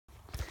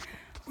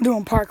We're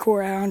doing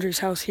parkour at Andre's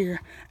house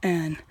here,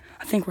 and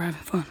I think we're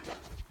having fun.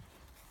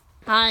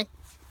 Hi.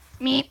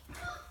 Me.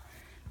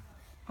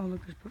 Oh, look,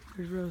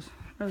 there's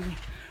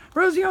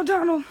Rosie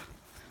O'Donnell.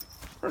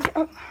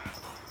 Oh,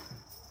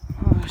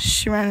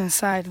 she ran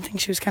inside. I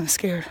think she was kind of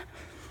scared.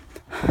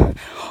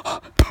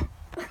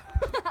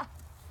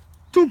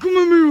 Don't come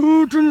at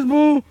me, tennis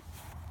ball.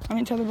 I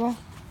mean, tether ball.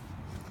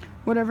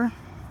 Whatever.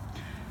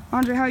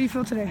 Andre, how you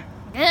feel today?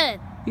 Good.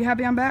 You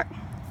happy I'm back?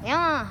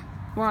 Yeah.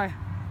 Why?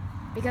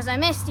 Because I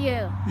missed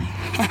you.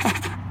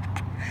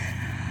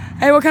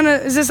 Hey, what kind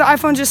of, is this the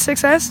iPhone just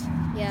 6S?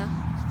 Yeah.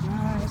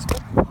 Nice.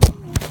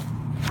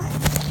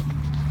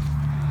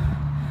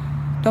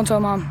 Don't tell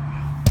Mom.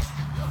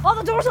 Oh,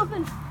 the door's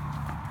open.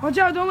 Watch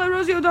out, don't let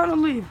Rosie O'Donnell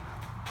leave.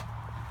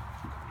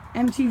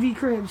 MTV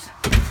Cribs.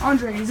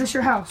 Andre, is this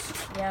your house?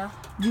 Yeah.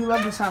 Do you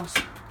love this house?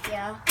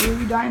 Yeah. Will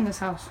you die in this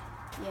house?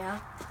 Yeah.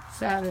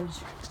 Savage.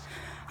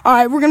 All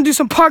right, we're gonna do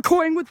some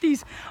parkouring with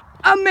these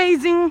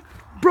amazing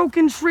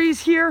broken trees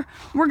here.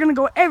 We're gonna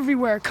go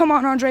everywhere. Come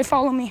on, Andre,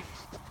 follow me.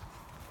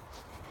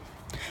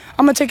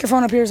 I'm gonna take your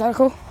phone up here. Is that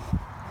cool?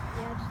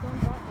 Yeah, just don't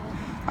drop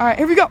it. All right,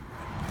 here we go.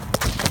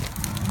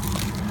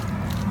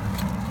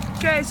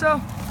 Okay, so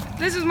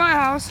this is my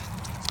house.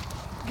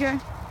 Okay,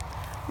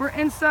 we're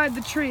inside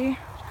the tree.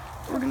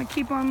 We're gonna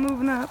keep on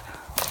moving up.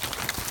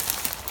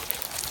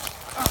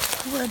 Oh,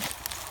 wood.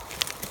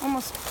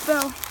 Almost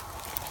fell.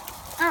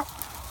 Ow.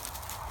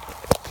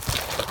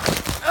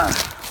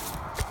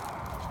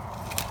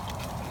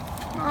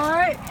 All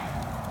right.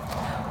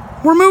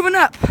 We're moving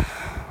up.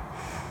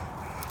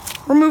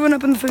 We're moving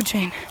up in the food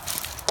chain.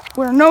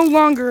 We're no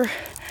longer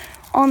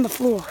on the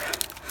floor.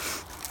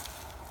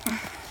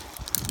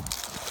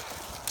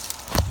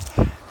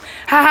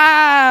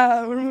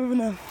 Ha! We're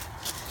moving up.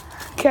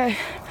 Okay.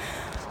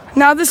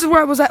 Now this is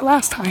where I was at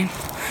last time.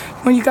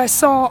 When you guys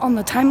saw on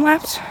the time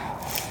lapse.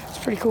 It's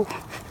pretty cool.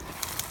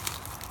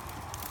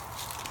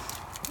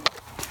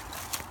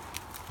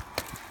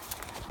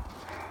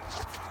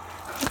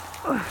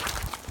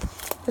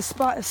 This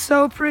spot is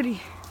so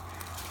pretty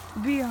to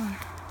be on.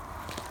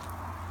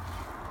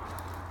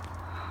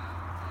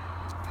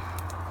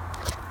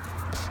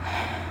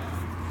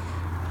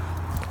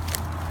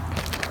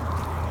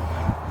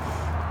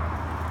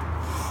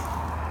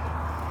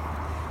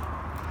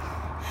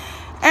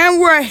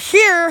 And we're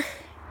here.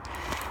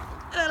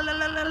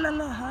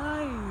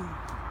 Hi.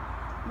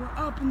 We're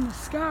up in the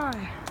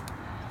sky.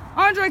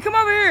 Andre, come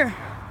over here.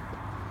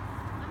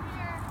 I'm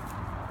here.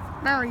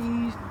 There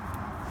he is.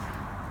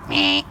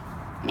 Meh.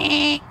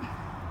 Meh.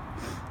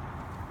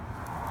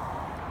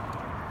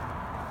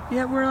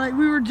 Yeah,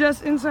 we were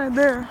just inside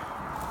there.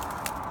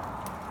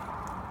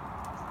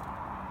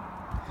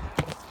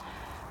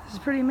 This is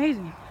pretty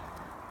amazing.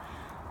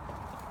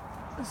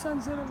 The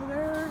sunset over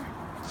there.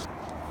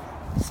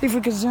 See if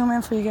we can zoom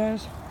in for you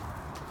guys.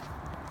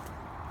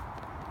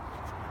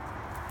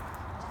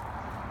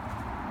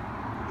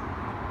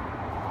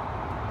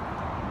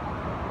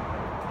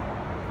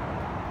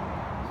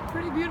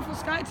 Pretty beautiful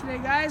sky today,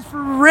 guys.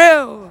 For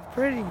real.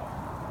 Pretty.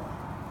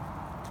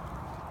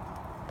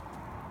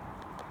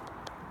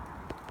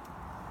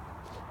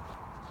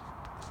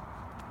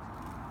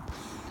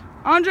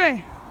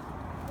 Andre.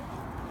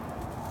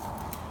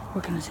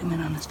 We're gonna zoom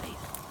in on his face.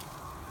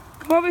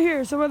 Come over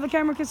here so where the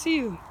camera can see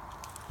you.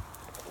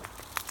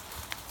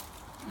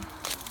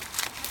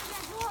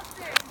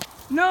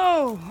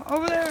 No,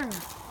 over there.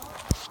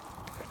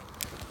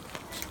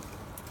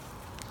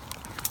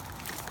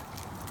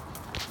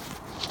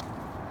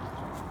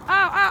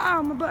 Ow, ow,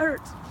 ow, my butt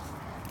hurts.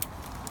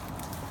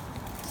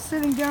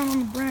 Sitting down on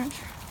the branch,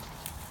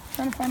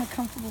 trying to find a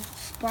comfortable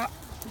spot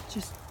to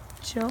just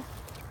chill.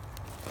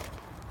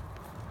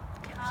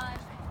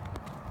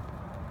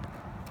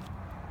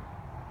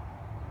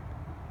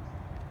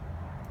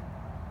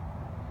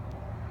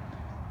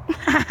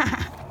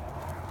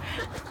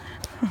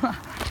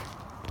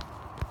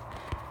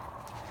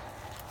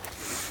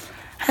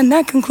 And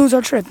that concludes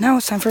our trip. Now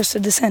it's time for us to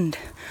descend.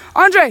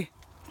 Andre,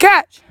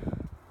 catch!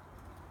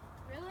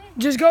 Really?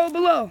 Just go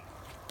below.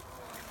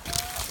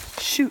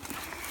 Shoot.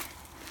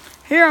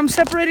 Here, I'm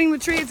separating the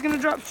tree. It's gonna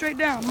drop straight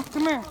down.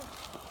 Come here.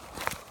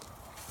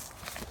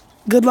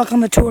 Good luck on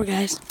the tour,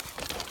 guys.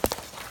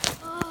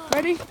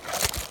 Ready?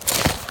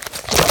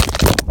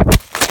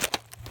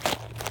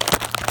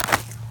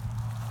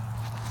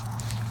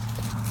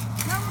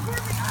 Now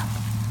record me up.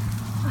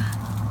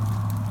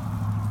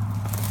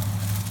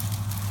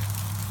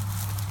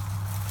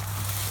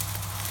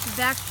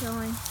 Back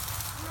showing.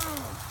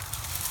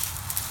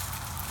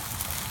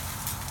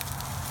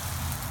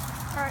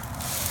 Alright.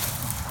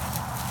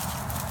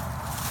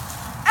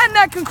 And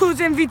that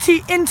concludes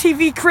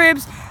NTV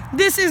Cribs.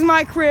 This is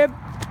my crib.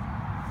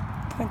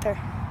 Point there.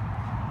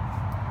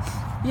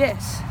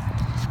 Yes.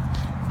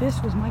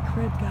 This was my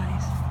crib,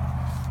 guys.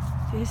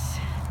 This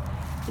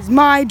is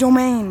my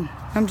domain.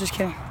 I'm just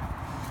kidding.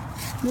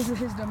 This is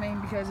his domain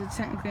because it's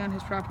technically on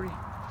his property.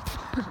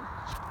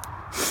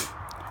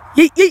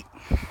 Yeet, yeet.